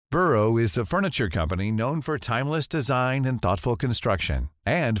Burrow is a furniture company known for timeless design and thoughtful construction,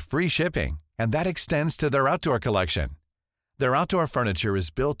 and free shipping, and that extends to their outdoor collection. Their outdoor furniture is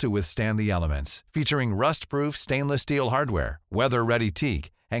built to withstand the elements, featuring rust-proof stainless steel hardware, weather-ready teak,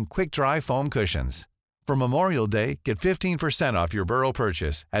 and quick-dry foam cushions. For Memorial Day, get 15% off your Burrow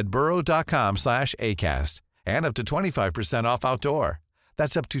purchase at burrow.com/ACAST and up to 25% off outdoor.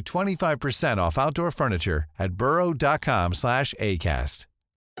 That's up to 25% off outdoor furniture at burrow.com/ACAST.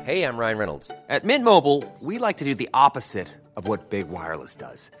 Hey, I'm Ryan Reynolds. At Mint Mobile, we like to do the opposite of what Big Wireless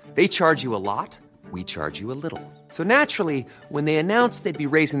does. They charge you a lot, we charge you a little. So naturally, when they announced they'd be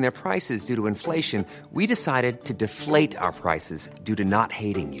raising their prices due to inflation, we decided to deflate our prices due to not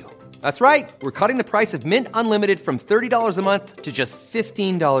hating you. That's right. We're cutting the price of Mint Unlimited from $30 a month to just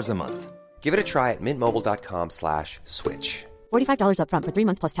 $15 a month. Give it a try at mintmobile.com/switch. $45 up front for 3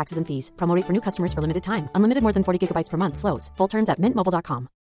 months plus taxes and fees. Promo rate for new customers for limited time. Unlimited more than 40 gigabytes per month. Slows full terms at mintmobile.com.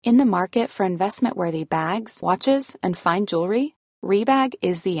 In the market for investment-worthy bags, watches, and fine jewelry, Rebag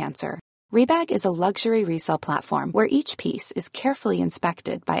is the answer. Rebag is a luxury resale platform where each piece is carefully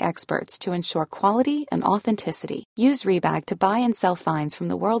inspected by experts to ensure quality and authenticity. Use Rebag to buy and sell finds from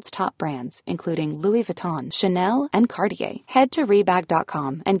the world's top brands, including Louis Vuitton, Chanel, and Cartier. Head to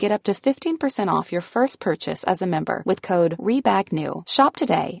Rebag.com and get up to 15% off your first purchase as a member with code REBAGNEW. Shop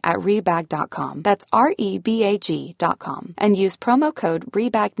today at Rebag.com. That's REBAG.com. And use promo code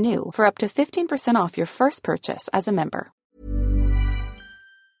REBAGNEW for up to 15% off your first purchase as a member.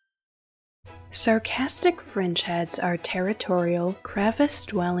 Sarcastic fringeheads are territorial,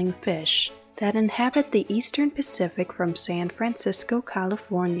 crevice-dwelling fish that inhabit the eastern Pacific from San Francisco,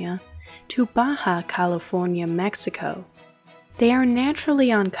 California, to Baja California, Mexico. They are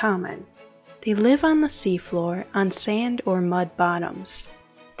naturally uncommon. They live on the seafloor, on sand or mud bottoms.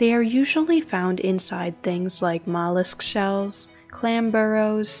 They are usually found inside things like mollusk shells, clam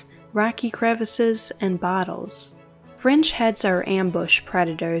burrows, rocky crevices, and bottles. Fringeheads are ambush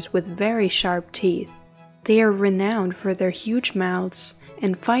predators with very sharp teeth. They are renowned for their huge mouths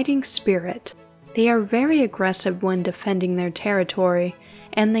and fighting spirit. They are very aggressive when defending their territory,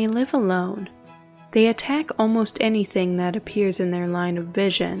 and they live alone. They attack almost anything that appears in their line of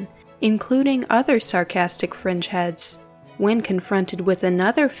vision, including other sarcastic fringeheads. When confronted with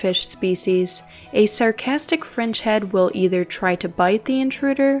another fish species, a sarcastic fringehead will either try to bite the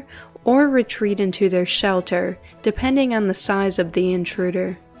intruder or retreat into their shelter, depending on the size of the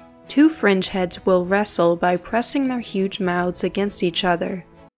intruder. Two fringeheads will wrestle by pressing their huge mouths against each other.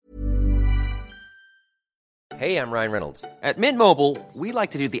 Hey, I'm Ryan Reynolds. At Mint Mobile, we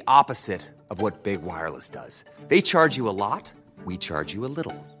like to do the opposite of what Big Wireless does. They charge you a lot, we charge you a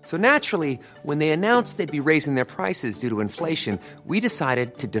little. So naturally, when they announced they'd be raising their prices due to inflation, we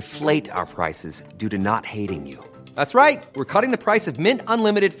decided to deflate our prices due to not hating you. That's right. We're cutting the price of Mint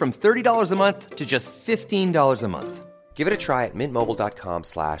Unlimited from $30 a month to just $15 a month. Give it a try at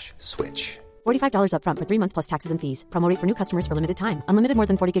mintmobile.com/switch. $45 up front for 3 months plus taxes and fees. Promo rate for new customers for limited time. Unlimited more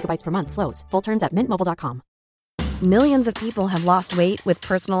than 40 gigabytes per month. Slows full terms at mintmobile.com. Millions of people have lost weight with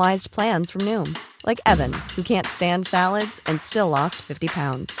personalized plans from Noom. Like Evan, who can't stand salads and still lost 50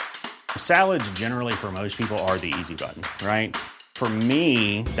 pounds. Salads generally for most people are the easy button, right? For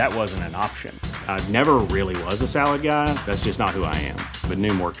me, that wasn't an option. I never really was a salad guy. That's just not who I am. But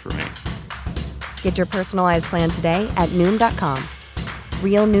Noom worked for me. Get your personalized plan today at Noom.com.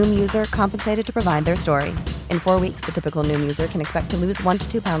 Real Noom user compensated to provide their story. In 4 weeks, the typical Noom user can expect to lose 1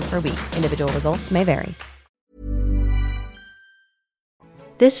 to 2 pounds per week. Individual results may vary.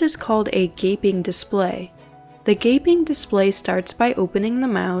 This is called a gaping display. The gaping display starts by opening the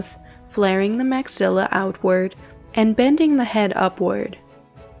mouth, flaring the maxilla outward, and bending the head upward.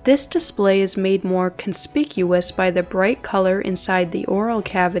 This display is made more conspicuous by the bright color inside the oral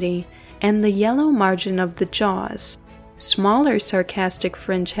cavity and the yellow margin of the jaws. Smaller sarcastic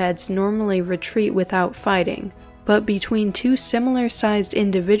fringeheads normally retreat without fighting, but between two similar-sized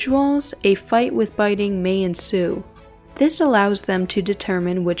individuals, a fight with biting may ensue. This allows them to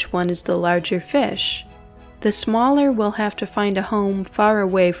determine which one is the larger fish. The smaller will have to find a home far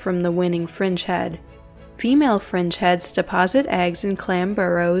away from the winning fringehead. Female fringeheads deposit eggs in clam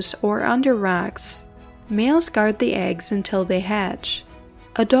burrows or under rocks. Males guard the eggs until they hatch.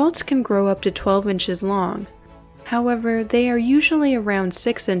 Adults can grow up to 12 inches long. However, they are usually around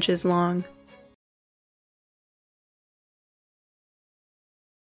 6 inches long.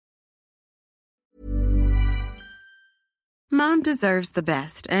 Mom deserves the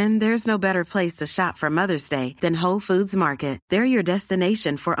best, and there's no better place to shop for Mother's Day than Whole Foods Market. They're your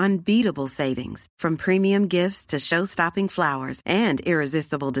destination for unbeatable savings, from premium gifts to show-stopping flowers and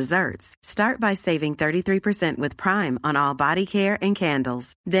irresistible desserts. Start by saving 33% with Prime on all body care and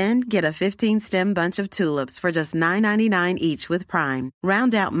candles. Then get a 15-stem bunch of tulips for just $9.99 each with Prime.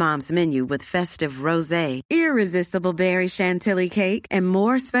 Round out Mom's menu with festive rosé, irresistible berry chantilly cake, and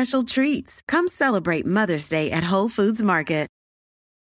more special treats. Come celebrate Mother's Day at Whole Foods Market.